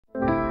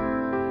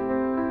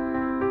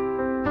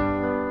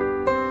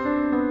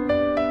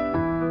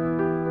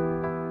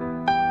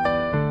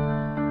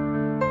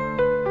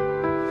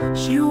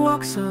She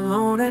walks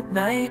alone at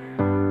night,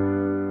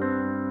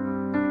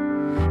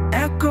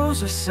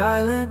 echoes her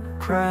silent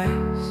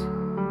cries.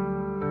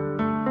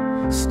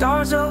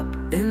 Stars up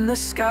in the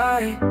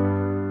sky,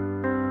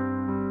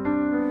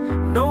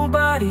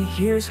 nobody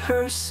hears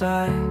her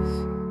sighs.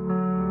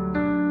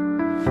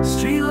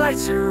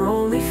 Streetlights are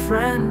only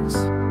friends,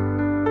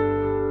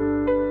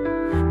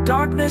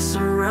 darkness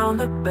around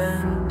the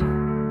bend.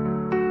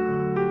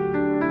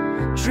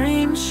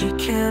 Dreams she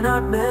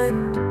cannot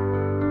mend,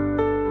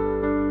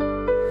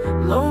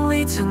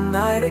 lonely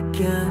tonight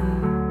again.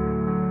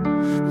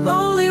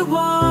 Lonely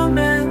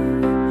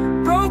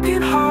woman,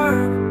 broken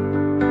heart,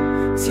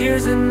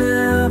 tears that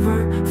never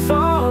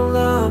fall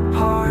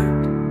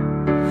apart.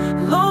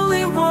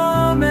 Lonely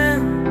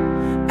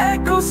woman,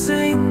 echoes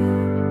sing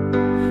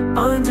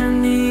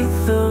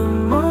underneath the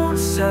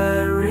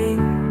moonset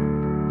ring.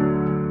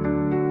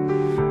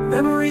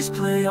 Memories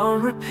play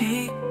on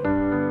repeat,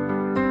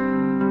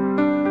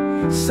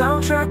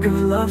 soundtrack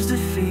of love's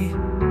defeat.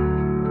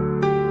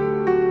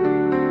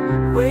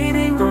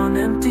 Waiting on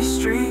empty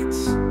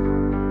streets,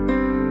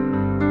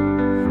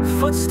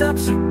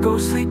 footsteps a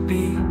ghostly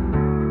beat.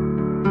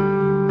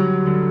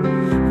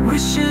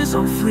 Wishes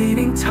on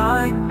fleeting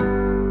time,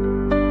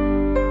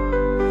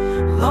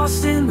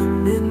 lost in the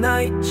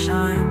midnight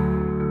chime.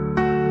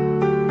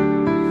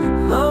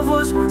 Love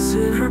was once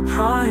in her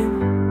prime,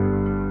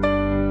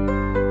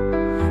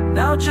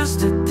 now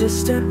just a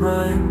distant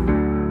rhyme.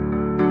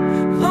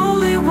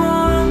 Lonely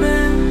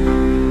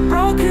woman,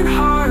 broken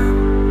heart,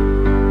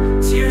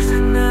 tears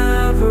that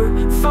never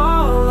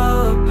fall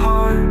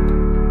apart.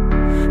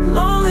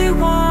 Lonely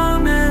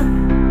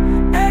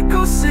woman,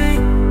 echoes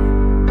sing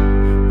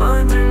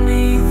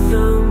underneath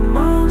the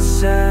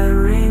moonset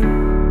ring.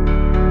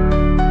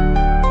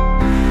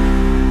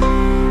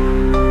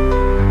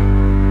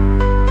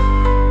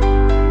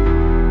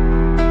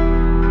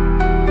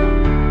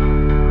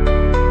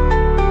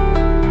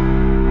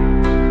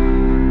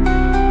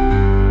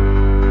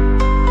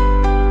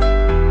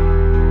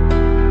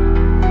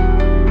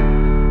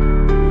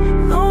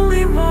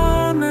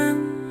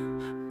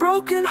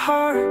 Broken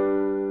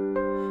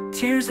heart,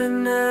 tears that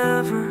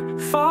never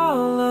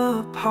fall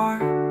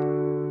apart.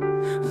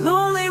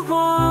 Lonely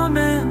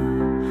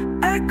woman,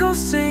 echoes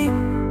sing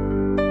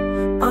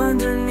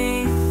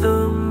underneath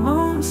the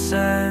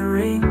moonset.